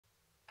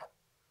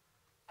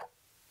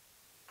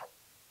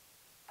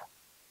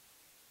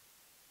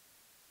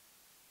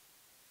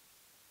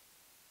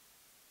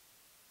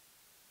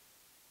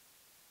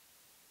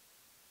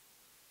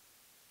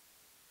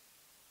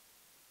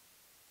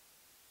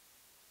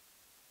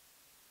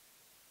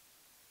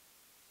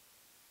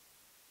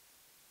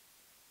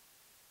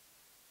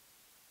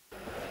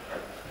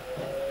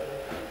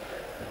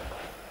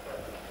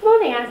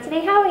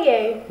Anthony, how are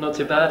you? Not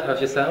too bad, how's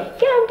yourself?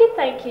 Yeah, I'm good,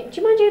 thank you. Do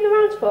you mind doing the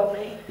rounds for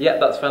me? Yeah,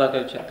 that's fine, I'll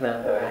go check now.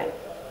 Alright.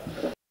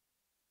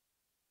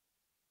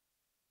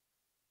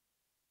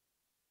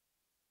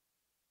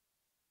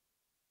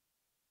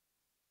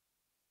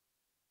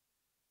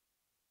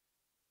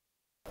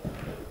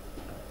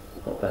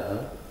 What the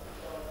hell?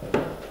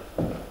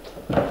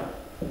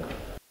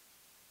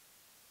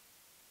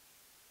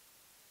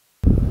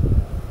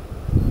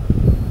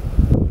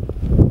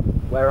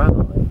 Where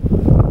am I?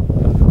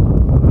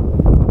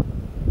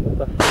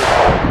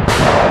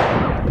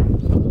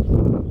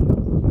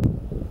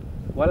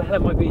 Why the hell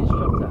am I being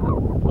shot at? I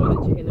was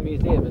literally in the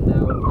museum and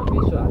now I'm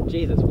being shot at.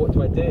 Jesus, what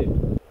do I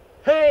do?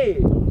 Hey!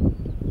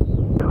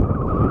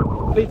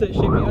 Please don't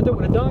shoot me, I don't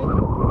want to die.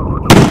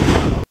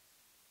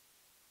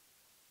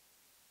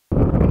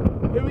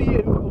 Who are you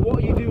and what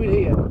are you doing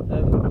here?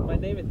 My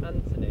name is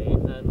Anthony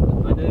and I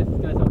know this is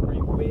going to sound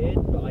pretty weird,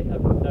 but I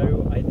have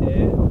no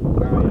idea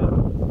where I am.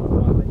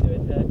 What am I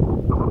doing here?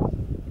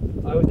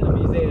 I was in a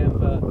museum,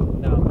 but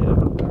now I'm here.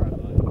 Where am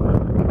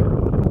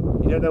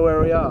I? You don't know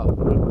where we are?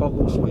 We're in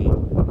Bogglesweed.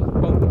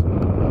 You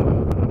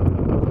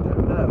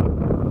don't know?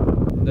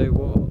 No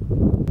what?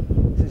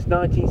 Since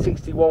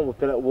 1961 we've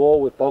been at war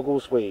with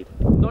Bogglesweed.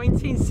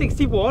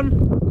 1961?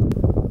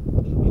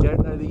 You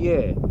don't know the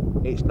year?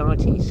 It's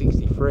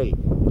 1963.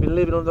 You've been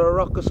living under a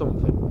rock or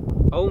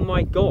something. Oh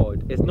my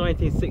god, it's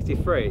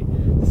 1963.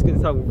 This is going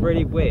to sound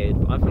really weird,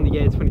 but I'm from the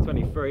year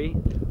 2023.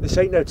 This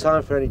ain't no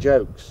time for any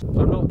jokes.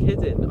 I'm not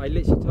kidding, I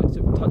literally touched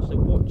a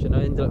watch and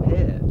I ended up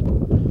here.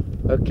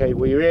 Okay,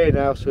 well you're here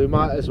now, so we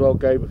might as well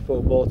go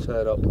before more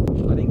turn up.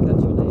 I didn't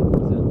catch your name,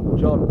 was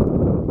John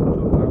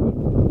Howard.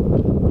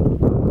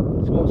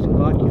 So what's it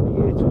like in the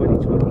year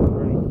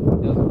 2023? it?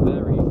 It was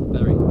very,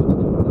 very much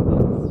different than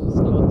this. For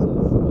starters,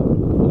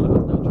 all of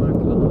us now drive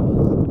cars.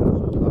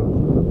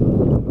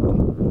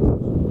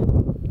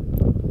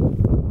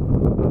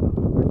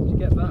 Where did you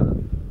get that?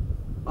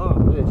 Ah,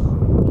 this.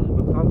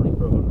 My family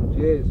for 100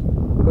 years. I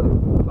got it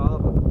from my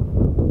father.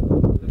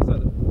 Looks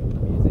like the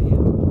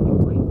museum.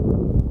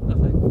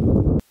 Nothing.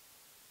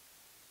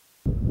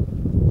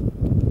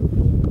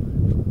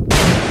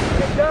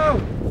 Get down!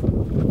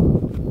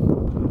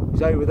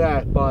 He's over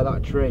there by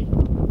that tree.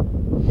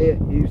 Here,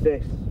 use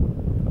this.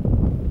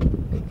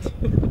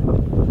 I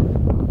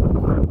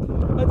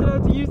don't know how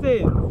to use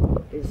this.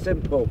 It's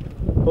simple.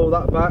 Pull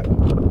that back,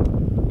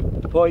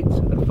 point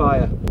and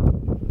fire.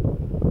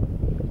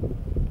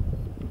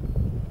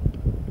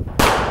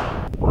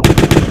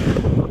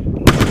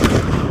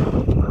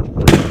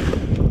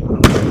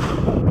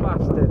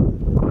 Bastard.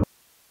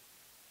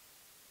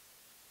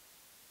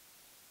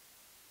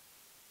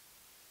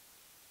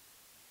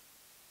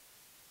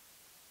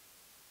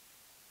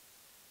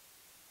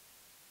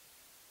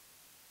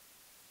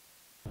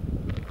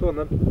 Go on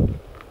then.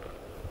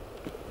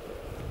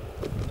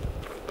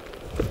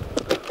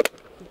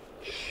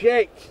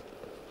 Shit!